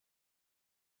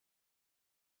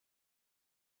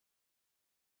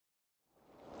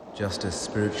Just as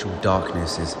spiritual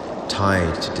darkness is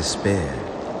tied to despair,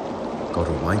 God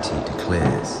Almighty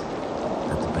declares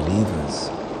that the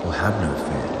believers will have no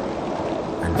fear,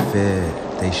 and fear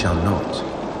they shall not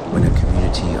when a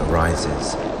community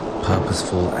arises,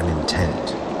 purposeful and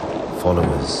intent,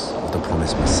 followers of the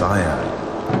promised Messiah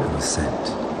who was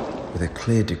sent, with a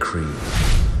clear decree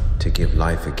to give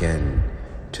life again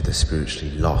to the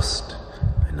spiritually lost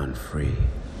and unfree.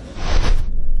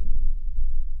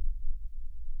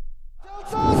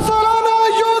 Jalsa Salana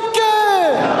UK!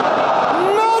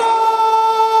 Nara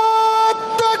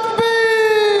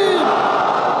Takbir!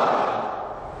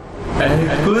 ऐ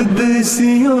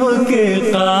कुदसियों के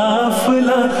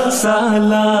काफिला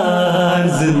सालार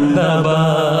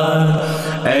जिंदाबाद,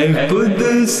 ऐ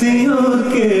कुदसियों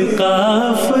के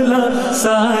काफिला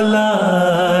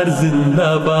सालार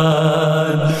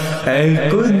जिंदाबाद, ऐ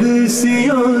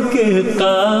कुदसियों के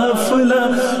काफिला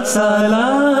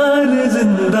सालार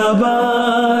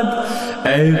जिंदाबाद, ऐ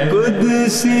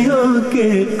कुदसियों के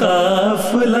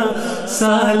काफिला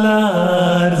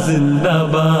सालार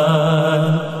जिंदाबाद।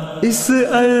 इस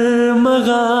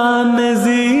अरमगान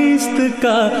ज़ीस्त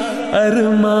का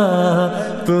अरमा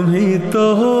तुम ही तो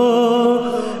हो,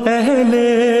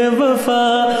 अहले वफा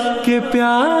के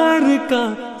प्यार का।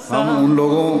 हम उन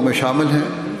लोगों में शामिल हैं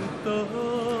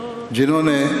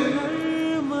जिन्होंने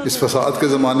इस फसाद के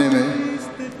ज़माने में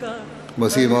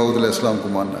मसीह मऊद अलैहिस्सलाम को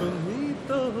माना है,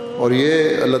 और ये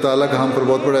अल्लाह ताला का हम पर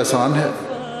बहुत बड़ा एहसान है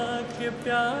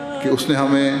कि उसने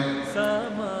हमें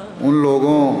उन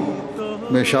लोगों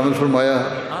में शामिल फरमाया है,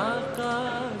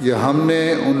 या हमने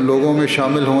उन लोगों में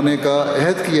शामिल होने का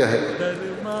अहद किया है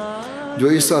जो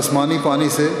इस आसमानी पानी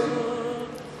से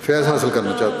फैज़ हासिल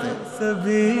करना चाहते हैं।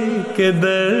 सभी के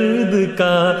दर्द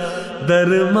का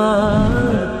दरमा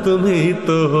तुम ही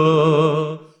तो हो।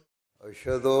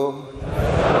 अशहदु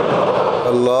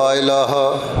अल्ला इलाहा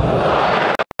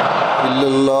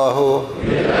इल्लल्लाहु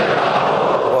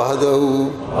वहदहु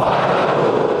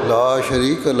ला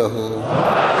शरीक लहू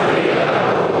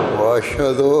व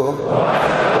अशहदु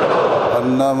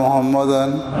अन्ना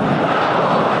मुहम्मदन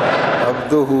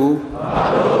अब्दुहु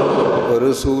व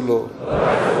रसूलुहु।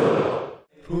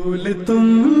 फूल तुम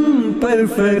पर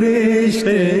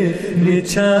फरिश्ते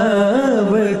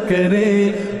निछावर करे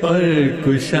और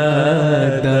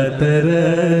कुशादा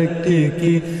तरक्की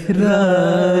की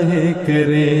राह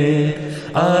करे।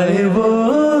 आए वो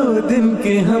दिन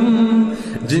के हम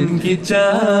जिनकी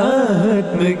चाहत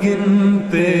में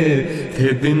गिनते थे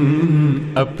दिन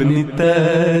अपनी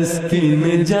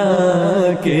तस्कीन जा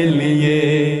के लिए।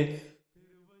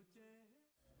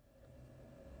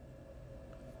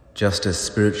 Just as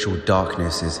spiritual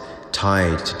darkness is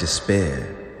tied to despair,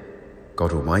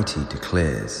 God Almighty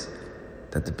declares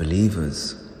that the believers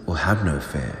will have no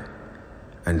fear,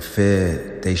 and fear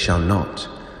they shall not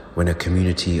when a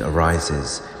community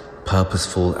arises,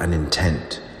 purposeful and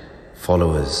intent,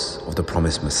 followers of the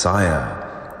promised Messiah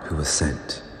who was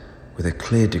sent, with a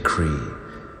clear decree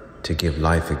to give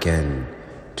life again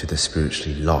to the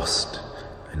spiritually lost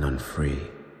and unfree.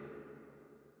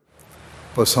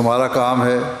 बस हमारा काम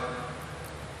है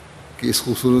कि इस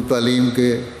खूबसूरत तालीम के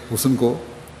हुस्न को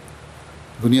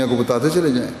दुनिया को बताते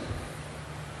चले जाएं,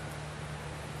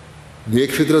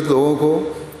 नेक फितरत लोगों को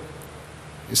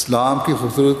इस्लाम की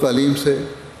खूबसूरत तालीम से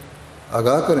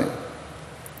आगाह करें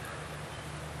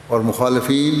और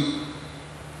मुखालिफीन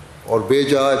और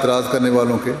बेजा एतराज़ करने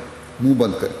वालों के मुंह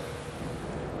बंद करें।